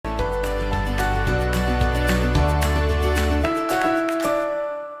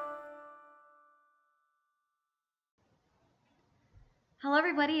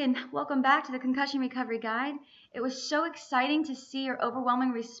everybody, and welcome back to the Concussion Recovery Guide. It was so exciting to see your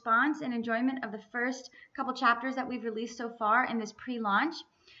overwhelming response and enjoyment of the first couple chapters that we've released so far in this pre-launch.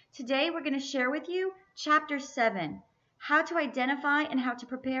 Today, we're going to share with you Chapter 7, How to Identify and How to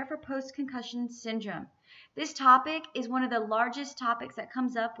Prepare for Post-Concussion Syndrome. This topic is one of the largest topics that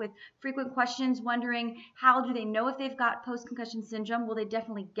comes up with frequent questions wondering how do they know if they've got post-concussion syndrome? Will they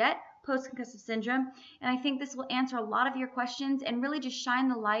definitely get post-concussive syndrome? And I think this will answer a lot of your questions and really just shine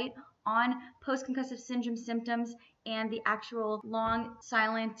the light on post-concussive syndrome symptoms and the actual long,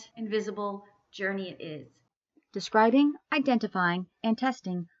 silent, invisible journey it is. Describing, identifying, and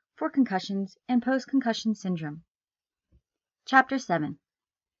testing for concussions and post-concussion syndrome. Chapter 7.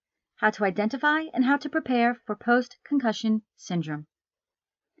 How to identify and how to prepare for post-concussion syndrome.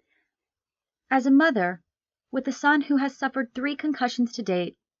 As a mother with a son who has suffered 3 concussions to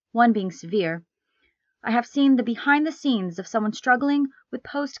date, one being severe, I have seen the behind the scenes of someone struggling with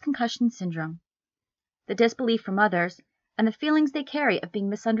post-concussion syndrome, the disbelief from others, and the feelings they carry of being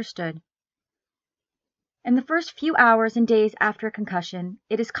misunderstood. In the first few hours and days after a concussion,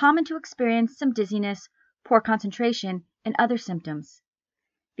 it is common to experience some dizziness, poor concentration, and other symptoms.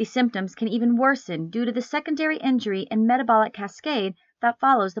 These symptoms can even worsen due to the secondary injury and metabolic cascade that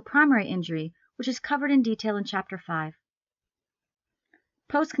follows the primary injury, which is covered in detail in Chapter 5.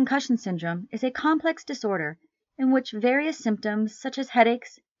 Post-concussion syndrome is a complex disorder in which various symptoms such as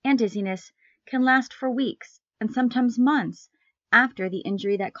headaches and dizziness can last for weeks and sometimes months after the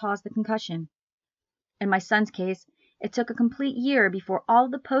injury that caused the concussion. In my son's case, it took a complete year before all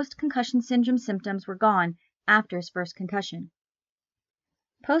of the post-concussion syndrome symptoms were gone after his first concussion.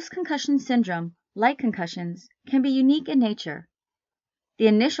 Post-concussion syndrome, like concussions, can be unique in nature. The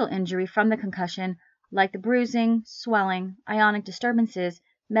initial injury from the concussion, like the bruising, swelling, ionic disturbances,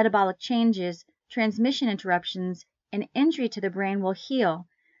 metabolic changes, transmission interruptions, and injury to the brain will heal,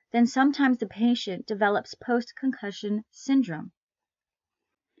 then sometimes the patient develops post-concussion syndrome.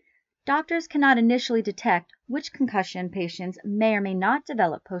 Doctors cannot initially detect which concussion patients may or may not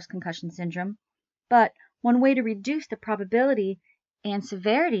develop post-concussion syndrome, but one way to reduce the probability and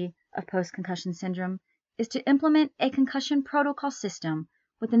severity of post-concussion syndrome is to implement a concussion protocol system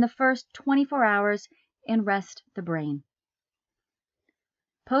within the first 24 hours and rest the brain.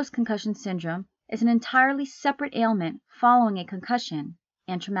 Post-concussion syndrome is an entirely separate ailment following a concussion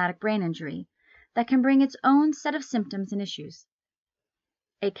and traumatic brain injury that can bring its own set of symptoms and issues.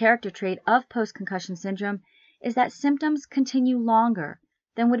 A character trait of post-concussion syndrome is that symptoms continue longer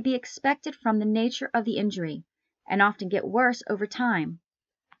than would be expected from the nature of the injury and often get worse over time,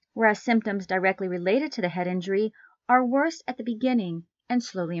 whereas symptoms directly related to the head injury are worse at the beginning and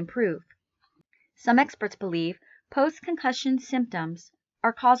slowly improve. Some experts believe post-concussion symptoms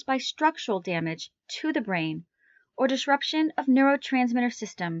are caused by structural damage to the brain or disruption of neurotransmitter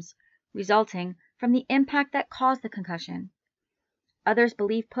systems resulting from the impact that caused the concussion. Others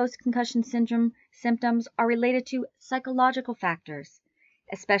believe post-concussion syndrome symptoms are related to psychological factors,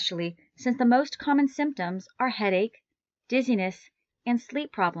 especially since the most common symptoms are headache, dizziness, and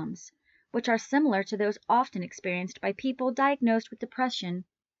sleep problems, which are similar to those often experienced by people diagnosed with depression,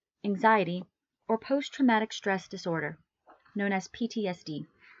 anxiety, or post-traumatic stress disorder, known as PTSD.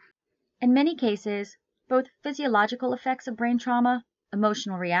 In many cases, both physiological effects of brain trauma,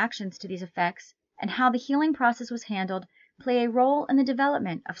 emotional reactions to these effects, and how the healing process was handled play a role in the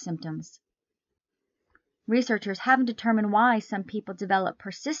development of symptoms. Researchers haven't determined why some people develop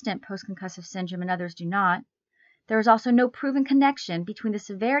persistent post-concussive syndrome and others do not. There is also no proven connection between the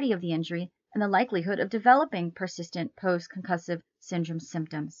severity of the injury and the likelihood of developing persistent post-concussive syndrome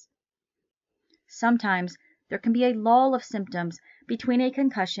symptoms. Sometimes there can be a lull of symptoms between a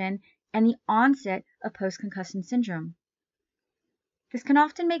concussion and the onset of post-concussion syndrome. This can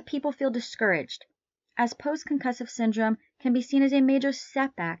often make people feel discouraged, as post-concussive syndrome can be seen as a major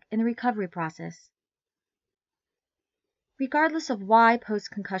setback in the recovery process. Regardless of why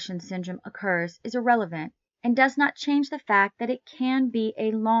post-concussion syndrome occurs is irrelevant and does not change the fact that it can be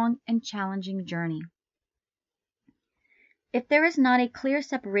a long and challenging journey. If there is not a clear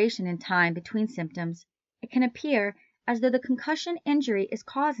separation in time between symptoms, it can appear as though the concussion injury is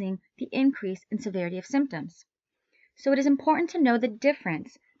causing the increase in severity of symptoms. So it is important to know the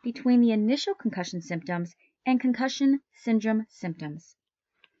difference between the initial concussion symptoms and concussion syndrome symptoms.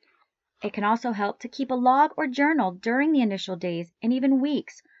 It can also help to keep a log or journal during the initial days and even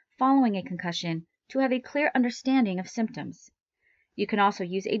weeks following a concussion to have a clear understanding of symptoms. You can also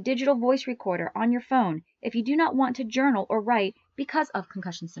use a digital voice recorder on your phone if you do not want to journal or write because of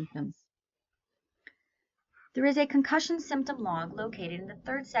concussion symptoms. There is a concussion symptom log located in the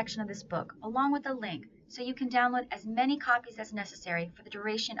 3rd section of this book, along with a link so you can download as many copies as necessary for the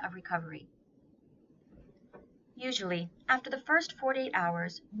duration of recovery. Usually, after the first 48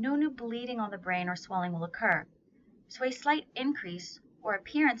 hours, no new bleeding on the brain or swelling will occur, so a slight increase or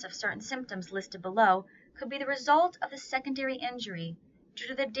appearance of certain symptoms listed below could be the result of the secondary injury due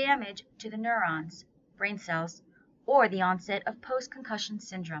to the damage to the neurons, brain cells, or the onset of post-concussion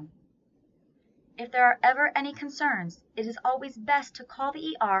syndrome. If there are ever any concerns, it is always best to call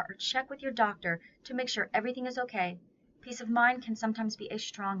the ER or check with your doctor to make sure everything is okay. Peace of mind can sometimes be a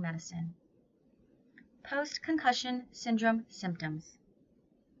strong medicine. Post-concussion syndrome symptoms.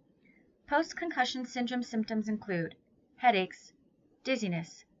 Post-concussion syndrome symptoms include headaches,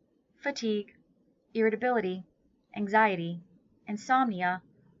 dizziness, fatigue, irritability, anxiety, insomnia,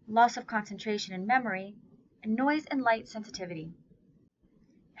 loss of concentration and memory, and noise and light sensitivity.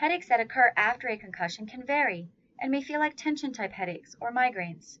 Headaches that occur after a concussion can vary and may feel like tension-type headaches or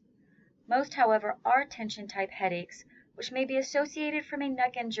migraines. Most, however, are tension-type headaches, which may be associated from a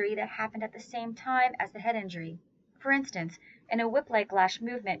neck injury that happened at the same time as the head injury. For instance, in a whip-like lash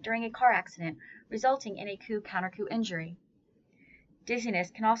movement during a car accident, resulting in a coup-counter-coup injury. Dizziness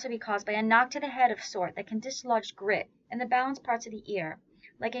can also be caused by a knock to the head of sort that can dislodge grit in the balanced parts of the ear,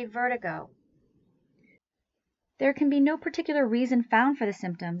 like a vertigo. There can be no particular reason found for the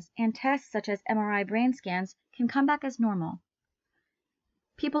symptoms, and tests such as MRI brain scans can come back as normal.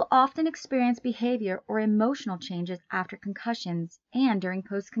 People often experience behavior or emotional changes after concussions and during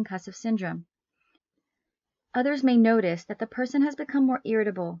post-concussive syndrome. Others may notice that the person has become more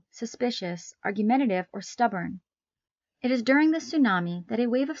irritable, suspicious, argumentative, or stubborn. It is during this tsunami that a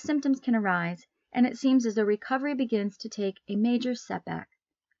wave of symptoms can arise, and it seems as though recovery begins to take a major setback.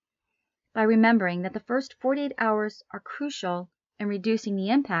 By remembering that the first 48 hours are crucial in reducing the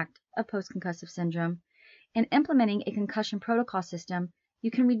impact of post-concussive syndrome and implementing a concussion protocol system, you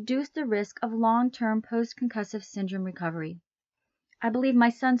can reduce the risk of long-term post-concussive syndrome recovery. I believe my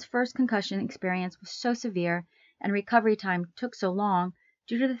son's first concussion experience was so severe and recovery time took so long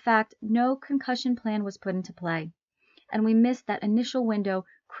due to the fact no concussion plan was put into play, and we missed that initial window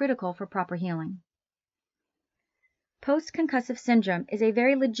critical for proper healing. Post-concussive syndrome is a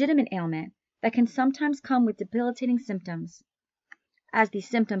very legitimate ailment that can sometimes come with debilitating symptoms. As these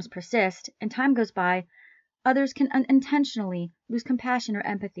symptoms persist and time goes by, others can unintentionally lose compassion or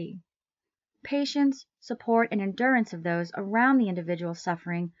empathy. Patience, support, and endurance of those around the individual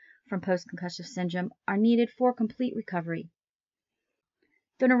suffering from post-concussive syndrome are needed for complete recovery.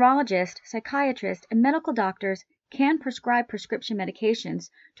 The neurologist, psychiatrist, and medical doctors can prescribe prescription medications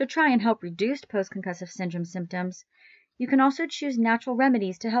to try and help reduce post-concussive syndrome symptoms. You can also choose natural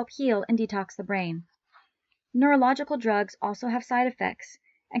remedies to help heal and detox the brain. Neurological drugs also have side effects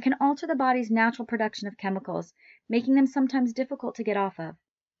and can alter the body's natural production of chemicals, making them sometimes difficult to get off of.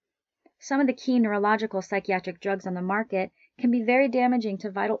 Some of the key neurological psychiatric drugs on the market can be very damaging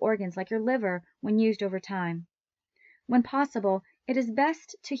to vital organs like your liver when used over time. When possible, it is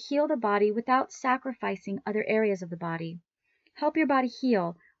best to heal the body without sacrificing other areas of the body. Help your body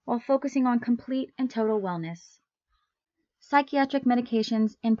heal while focusing on complete and total wellness. Psychiatric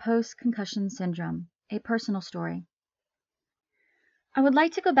medications in post-concussion syndrome, a personal story. I would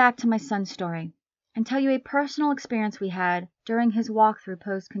like to go back to my son's story and tell you a personal experience we had during his walk through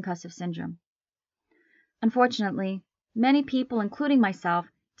post-concussive syndrome. Unfortunately, many people, including myself,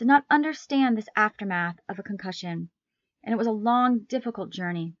 did not understand this aftermath of a concussion, and it was a long, difficult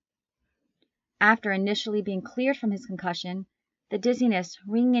journey. After initially being cleared from his concussion, the dizziness,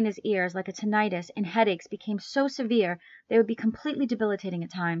 ringing in his ears like a tinnitus, and headaches became so severe they would be completely debilitating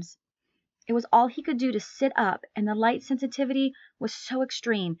at times. It was all he could do to sit up, and the light sensitivity was so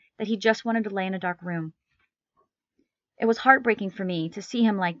extreme that he just wanted to lay in a dark room. It was heartbreaking for me to see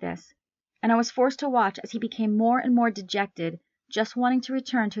him like this, and I was forced to watch as he became more and more dejected, just wanting to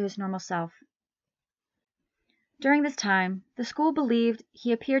return to his normal self. During this time, the school believed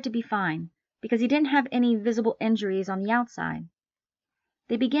he appeared to be fine because he didn't have any visible injuries on the outside.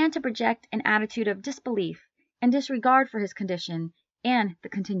 They began to project an attitude of disbelief and disregard for his condition and the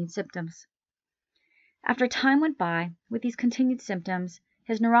continued symptoms. After time went by with these continued symptoms,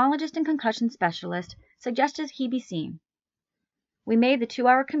 his neurologist and concussion specialist suggested he be seen. We made the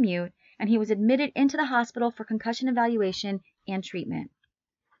 2-hour commute, and he was admitted into the hospital for concussion evaluation and treatment.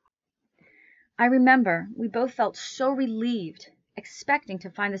 I remember we both felt so relieved, expecting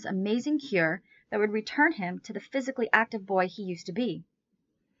to find this amazing cure that would return him to the physically active boy he used to be.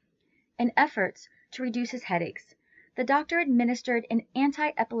 In efforts to reduce his headaches, the doctor administered an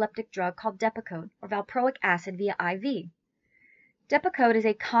anti-epileptic drug called Depakote, or valproic acid, via IV. Depakote is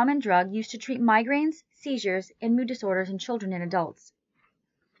a common drug used to treat migraines, seizures, and mood disorders in children and adults.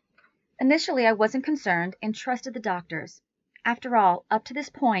 Initially, I wasn't concerned and trusted the doctors. After all, up to this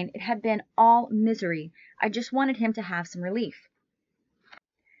point, it had been all misery. I just wanted him to have some relief.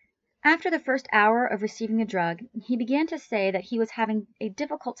 After the first hour of receiving the drug, he began to say that he was having a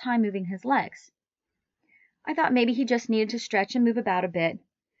difficult time moving his legs. I thought maybe he just needed to stretch and move about a bit.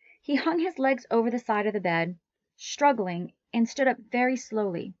 He hung his legs over the side of the bed, struggling, and stood up very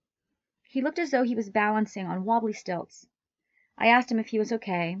slowly. He looked as though he was balancing on wobbly stilts. I asked him if he was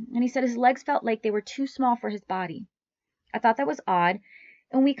okay, and he said his legs felt like they were too small for his body. I thought that was odd,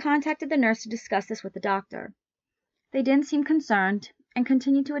 and we contacted the nurse to discuss this with the doctor. They didn't seem concerned and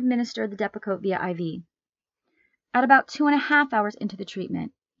continued to administer the Depakote via IV. At about 2.5 hours into the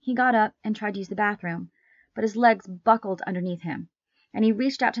treatment, he got up and tried to use the bathroom, but his legs buckled underneath him, and he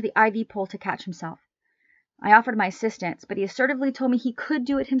reached out to the IV pole to catch himself. I offered my assistance, but he assertively told me he could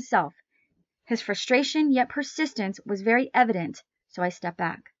do it himself. His frustration, yet persistence, was very evident, so I stepped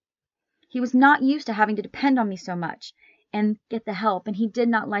back. He was not used to having to depend on me so much and get the help, and he did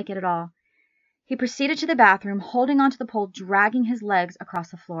not like it at all. He proceeded to the bathroom, holding onto the pole, dragging his legs across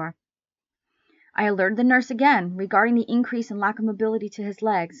the floor. I alerted the nurse again regarding the increase in lack of mobility to his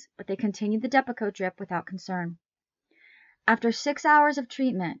legs, but they continued the Depakote drip without concern. After 6 hours of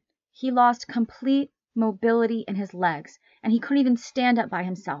treatment, he lost complete mobility in his legs, and he couldn't even stand up by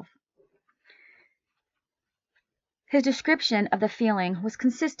himself. His description of the feeling was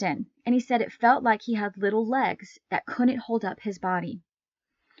consistent, and he said it felt like he had little legs that couldn't hold up his body.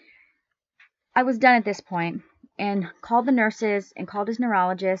 I was done at this point and called the nurses and called his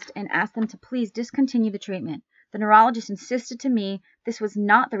neurologist and asked them to please discontinue the treatment. The neurologist insisted to me this was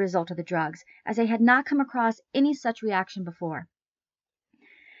not the result of the drugs, as they had not come across any such reaction before.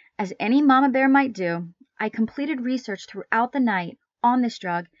 As any mama bear might do, I completed research throughout the night on this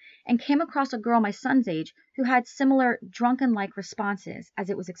drug and came across a girl my son's age who had similar drunken-like responses, as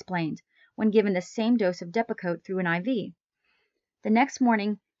it was explained, when given the same dose of Depakote through an IV. The next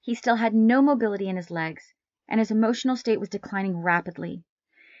morning, he still had no mobility in his legs, and his emotional state was declining rapidly.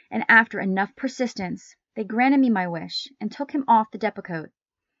 And after enough persistence, they granted me my wish and took him off the Depakote.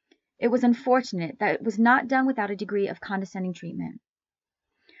 It was unfortunate that it was not done without a degree of condescending treatment.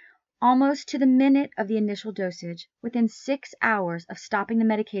 Almost to the minute of the initial dosage, within 6 hours of stopping the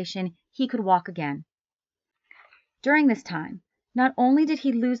medication, he could walk again. During this time, not only did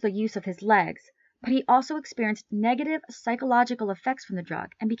he lose the use of his legs, but he also experienced negative psychological effects from the drug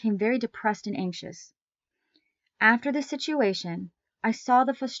and became very depressed and anxious. After this situation, I saw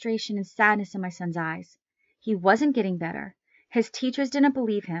the frustration and sadness in my son's eyes. He wasn't getting better. His teachers didn't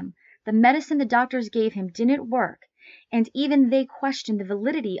believe him. The medicine the doctors gave him didn't work, and even they questioned the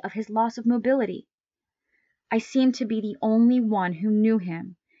validity of his loss of mobility. I seemed to be the only one who knew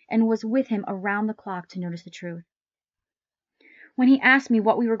him and was with him around the clock to notice the truth. When he asked me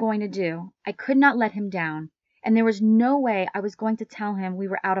what we were going to do, I could not let him down, and there was no way I was going to tell him we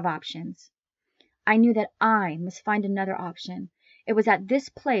were out of options. I knew that I must find another option. It was at this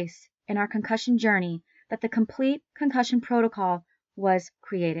place in our concussion journey that the complete concussion protocol was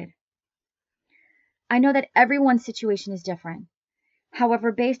created. I know that everyone's situation is different.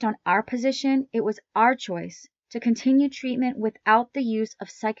 However, based on our position, it was our choice to continue treatment without the use of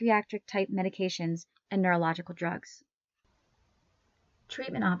psychiatric-type medications and neurological drugs.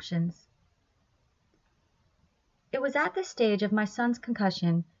 Treatment options. It was at this stage of my son's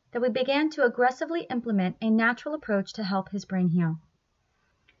concussion that we began to aggressively implement a natural approach to help his brain heal.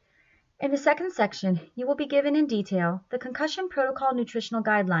 In the second section, you will be given in detail the concussion protocol nutritional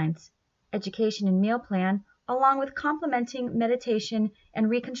guidelines, education and meal plan, along with complementing meditation and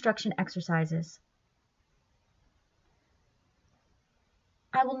reconstruction exercises.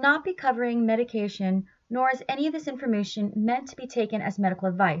 I will not be covering medication, nor is any of this information meant to be taken as medical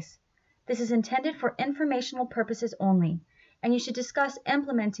advice. This is intended for informational purposes only, and you should discuss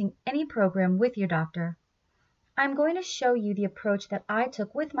implementing any program with your doctor. I'm going to show you the approach that I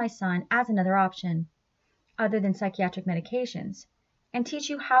took with my son as another option, other than psychiatric medications, and teach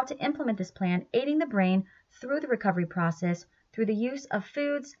you how to implement this plan, aiding the brain through the recovery process through the use of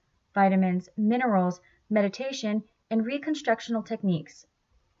foods, vitamins, minerals, meditation, and reconstructional techniques.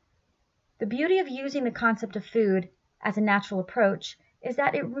 The beauty of using the concept of food as a natural approach is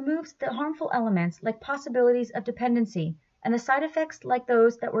that it removes the harmful elements like possibilities of dependency and the side effects like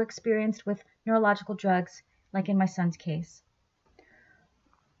those that were experienced with neurological drugs, like in my son's case.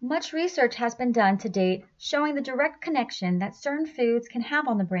 Much research has been done to date showing the direct connection that certain foods can have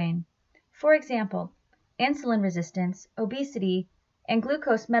on the brain. For example, insulin resistance, obesity, and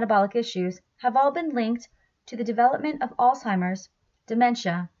glucose metabolic issues have all been linked to the development of Alzheimer's,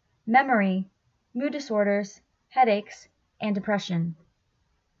 dementia, memory, mood disorders, headaches, and depression.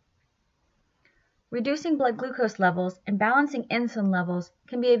 Reducing blood glucose levels and balancing insulin levels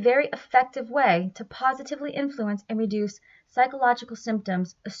can be a very effective way to positively influence and reduce psychological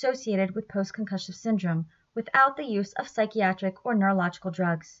symptoms associated with post-concussive syndrome without the use of psychiatric or neurological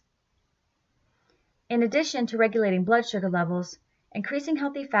drugs. In addition to regulating blood sugar levels, increasing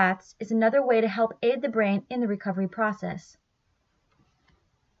healthy fats is another way to help aid the brain in the recovery process.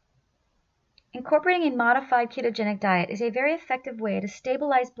 Incorporating a modified ketogenic diet is a very effective way to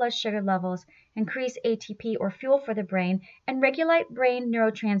stabilize blood sugar levels, increase ATP or fuel for the brain, and regulate brain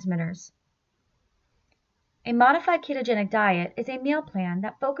neurotransmitters. A modified ketogenic diet is a meal plan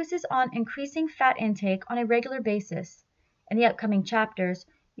that focuses on increasing fat intake on a regular basis. In the upcoming chapters,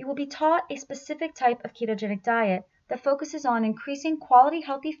 you will be taught a specific type of ketogenic diet that focuses on increasing quality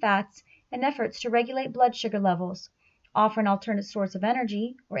healthy fats in efforts to regulate blood sugar levels, offer an alternate source of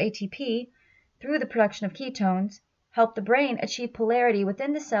energy, or ATP, through the production of ketones, help the brain achieve polarity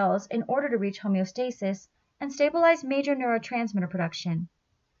within the cells in order to reach homeostasis, and stabilize major neurotransmitter production.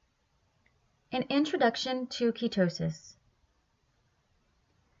 An introduction to ketosis.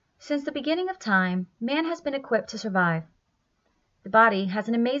 Since the beginning of time, man has been equipped to survive. The body has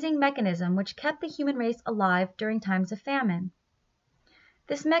an amazing mechanism which kept the human race alive during times of famine.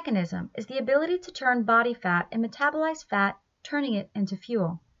 This mechanism is the ability to turn body fat and metabolize fat, turning it into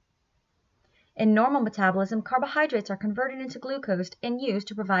fuel. In normal metabolism, carbohydrates are converted into glucose and used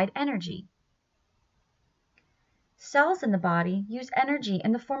to provide energy. Cells in the body use energy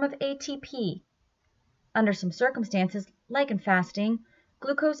in the form of ATP. Under some circumstances, like in fasting,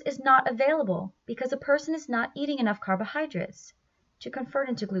 glucose is not available because a person is not eating enough carbohydrates to convert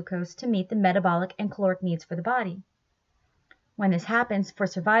into glucose to meet the metabolic and caloric needs for the body. When this happens for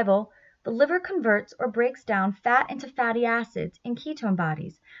survival, the liver converts or breaks down fat into fatty acids in ketone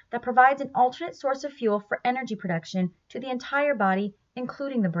bodies that provides an alternate source of fuel for energy production to the entire body,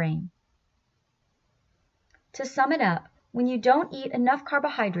 including the brain. To sum it up, when you don't eat enough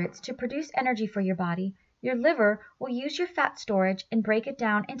carbohydrates to produce energy for your body, your liver will use your fat storage and break it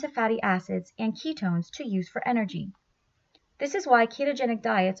down into fatty acids and ketones to use for energy. This is why ketogenic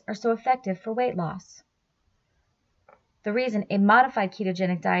diets are so effective for weight loss. The reason a modified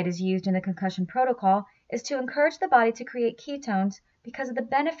ketogenic diet is used in the concussion protocol is to encourage the body to create ketones because of the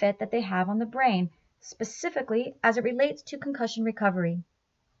benefit that they have on the brain, specifically as it relates to concussion recovery.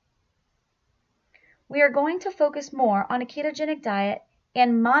 We are going to focus more on a ketogenic diet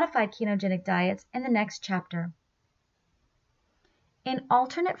and modified ketogenic diets in the next chapter. An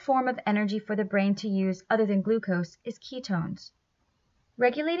alternate form of energy for the brain to use other than glucose is ketones.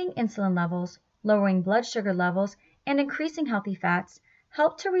 Regulating insulin levels, lowering blood sugar levels, and increasing healthy fats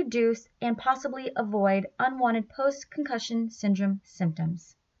help to reduce and possibly avoid unwanted post-concussion syndrome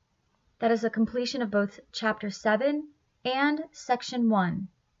symptoms. That is a completion of both Chapter 7 and Section 1.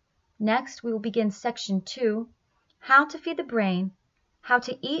 Next, we will begin Section 2, How to Feed the Brain, How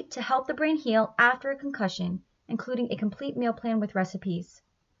to Eat to Help the Brain Heal After a Concussion, including a complete meal plan with recipes.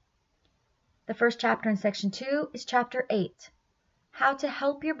 The first chapter in Section 2 is Chapter 8, How to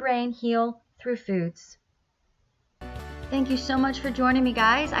Help Your Brain Heal Through Foods. Thank you so much for joining me,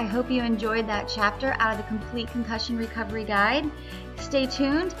 guys. I hope you enjoyed that chapter out of the Complete Concussion Recovery Guide. Stay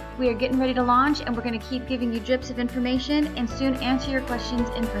tuned. We are getting ready to launch, and we're going to keep giving you drips of information and soon answer your questions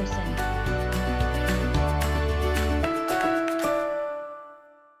in person.